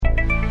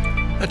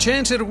A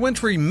chance at a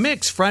wintry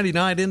mix Friday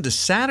night into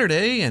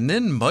Saturday, and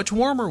then much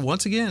warmer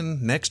once again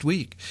next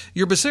week.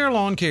 Your Becerra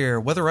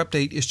Lawncare weather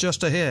update is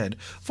just ahead.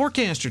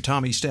 Forecaster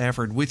Tommy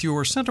Stafford with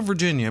your Central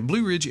Virginia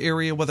Blue Ridge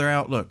area weather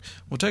outlook.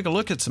 We'll take a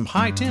look at some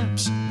high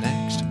temps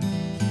next.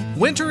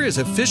 Winter is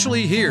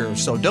officially here,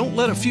 so don't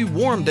let a few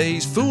warm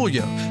days fool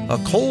you.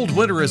 A cold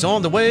winter is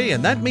on the way,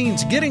 and that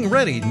means getting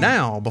ready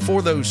now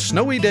before those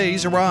snowy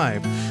days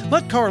arrive.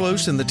 Let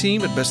Carlos and the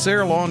team at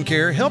Becerra Lawn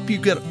Care help you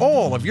get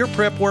all of your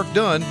prep work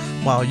done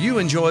while you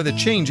enjoy the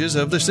changes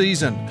of the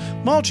season.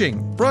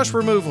 Mulching, brush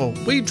removal,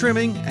 weed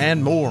trimming,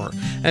 and more.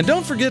 And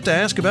don't forget to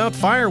ask about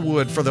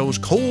firewood for those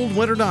cold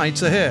winter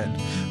nights ahead.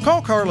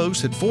 Call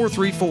Carlos at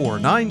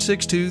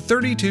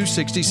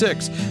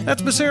 434-962-3266.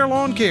 That's Becerra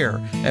Lawn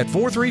Care at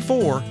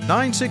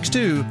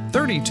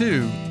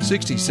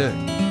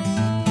 434-962-3266.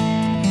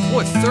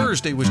 Boy,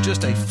 Thursday was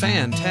just a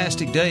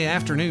fantastic day.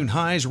 Afternoon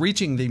highs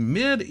reaching the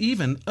mid,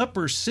 even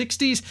upper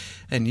 60s.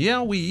 And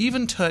yeah, we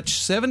even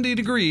touched 70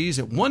 degrees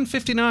at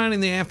 1:59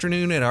 in the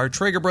afternoon at our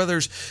Traeger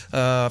Brothers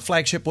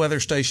flagship weather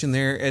station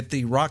there at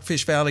the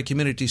Rockfish Valley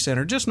Community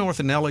Center, just north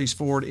of Nellies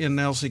Ford in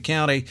Nelson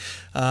County.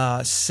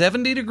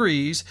 70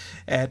 degrees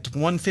at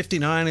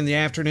 1:59 in the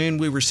afternoon.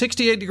 We were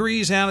 68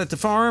 degrees out at the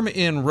farm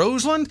in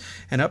Roseland,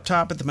 and up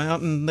top at the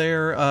mountain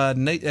there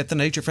at the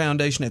Nature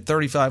Foundation at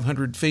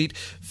 3,500 feet,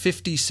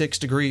 56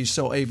 degrees,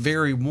 so a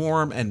very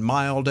warm and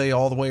mild day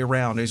all the way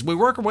around. As we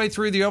work our way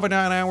through the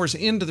overnight hours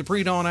into the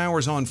pre-dawn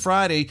hours on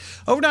Friday,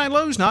 overnight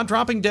lows not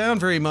dropping down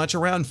very much,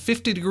 around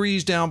 50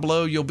 degrees down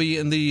below. You'll be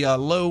in the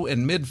low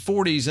and mid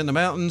 40s in the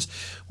mountains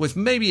with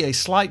maybe a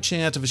slight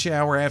chance of a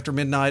shower after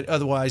midnight,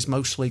 otherwise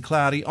mostly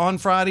cloudy. On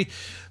Friday,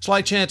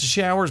 slight chance of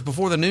showers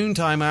before the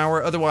noontime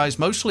hour, otherwise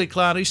mostly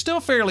cloudy,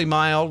 still fairly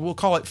mild. We'll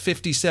call it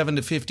 57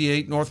 to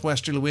 58,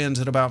 northwesterly winds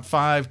at about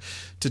 5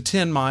 to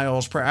 10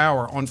 miles per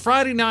hour. On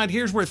Friday night,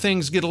 here's where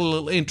things get a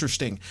little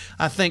interesting.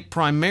 I think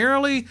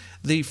primarily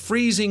the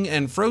freezing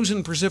and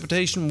frozen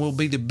precipitation will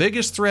be the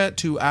biggest threat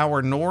to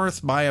our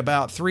north by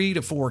about 3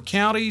 to 4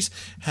 counties.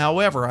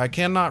 However, I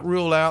cannot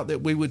rule out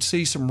that we would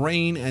see some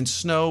rain and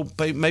snow,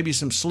 maybe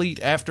some sleet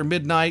after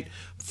midnight.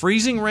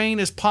 Freezing rain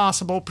is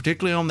possible,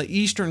 particularly on the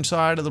eastern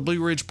side of the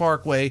Blue Ridge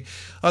Parkway.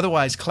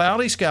 Otherwise,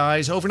 cloudy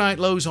skies. Overnight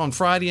lows on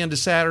Friday into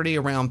Saturday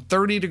around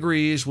 30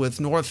 degrees with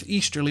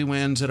northeasterly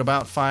winds at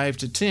about 5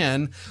 to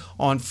 10.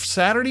 On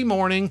Saturday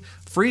morning,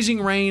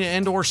 freezing rain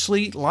and or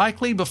sleet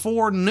likely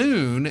before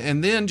noon,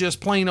 and then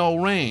just plain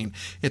old rain.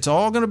 It's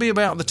all going to be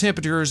about the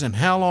temperatures and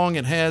how long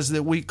it has.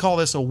 That we call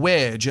this a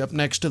wedge up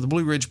next to the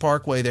Blue Ridge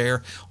Parkway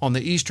there on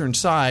the eastern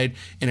side.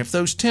 And if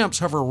those temps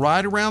hover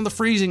right around the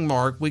freezing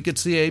mark, we could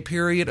see a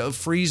period of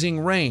freezing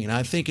rain.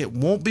 I think it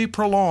won't be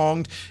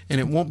prolonged, and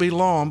it won't be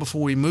long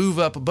before we move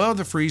up above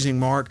the freezing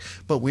mark,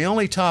 but we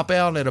only top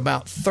out at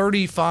about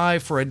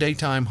 35 for a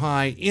daytime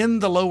high in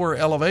the lower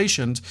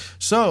elevations,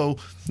 so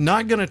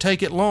not going to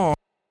take it long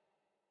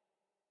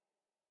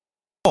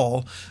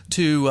for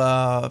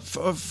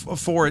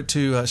it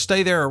to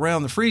stay there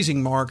around the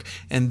freezing mark,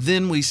 and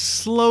then we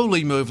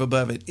slowly move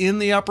above it. In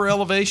the upper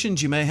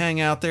elevations, you may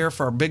hang out there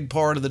for a big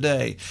part of the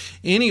day.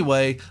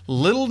 Anyway,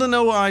 little to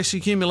no ice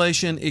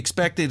accumulation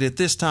expected at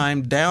this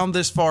time down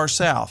this far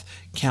south.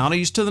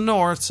 Counties to the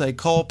north, say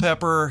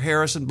Culpeper,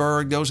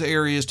 Harrisonburg, those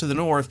areas to the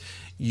north,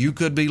 you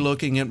could be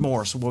looking at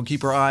more. So we'll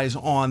keep our eyes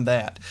on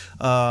that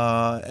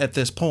at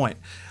this point.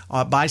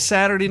 By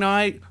Saturday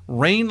night,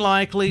 rain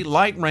likely,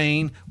 light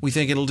rain. We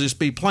think it'll just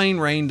be plain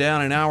rain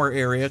down in our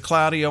area.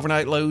 Cloudy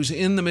overnight lows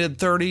in the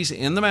mid-30s.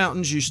 In the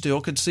mountains, you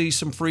still could see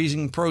some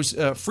freezing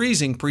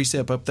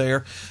precip up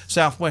there.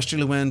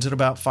 Southwesterly winds at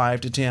about 5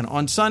 to 10.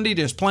 On Sunday,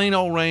 just plain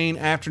old rain.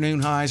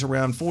 Afternoon highs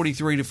around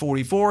 43 to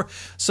 44.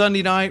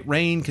 Sunday night,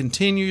 rain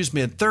continues,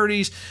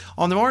 mid-30s.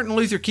 On the Martin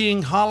Luther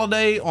King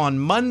holiday on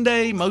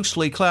Monday,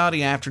 mostly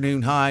cloudy.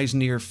 Afternoon highs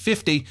near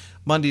 50.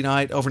 Monday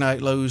night, overnight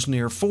lows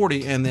near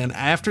 40. And then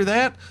after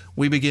that,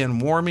 we begin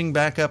warming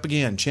back up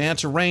again.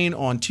 Chance of rain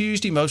on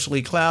Tuesday,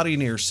 mostly cloudy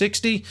near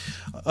 60.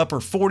 Upper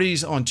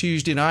 40s on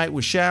Tuesday night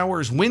with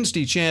showers.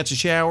 Wednesday, chance of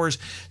showers,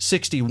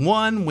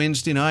 61.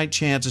 Wednesday night,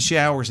 chance of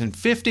showers and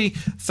 50.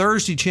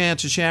 Thursday,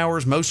 chance of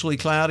showers, mostly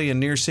cloudy and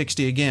near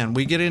 60 again.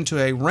 We get into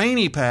a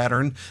rainy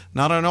pattern,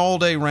 not an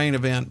all-day rain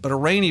event, but a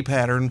rainy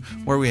pattern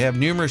where we have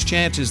numerous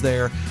chances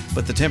there,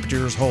 but the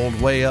temperatures hold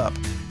way up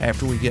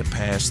after we get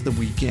past the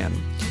weekend.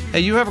 Hey,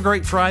 you have a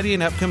great Friday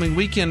and upcoming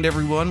weekend,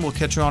 everyone. We'll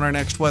catch you on our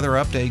next weather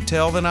update.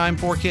 Till then, I'm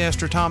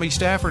forecaster Tommy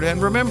Stafford,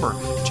 and remember,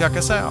 check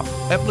us out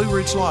at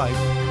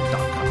BlueRidgeLive.com.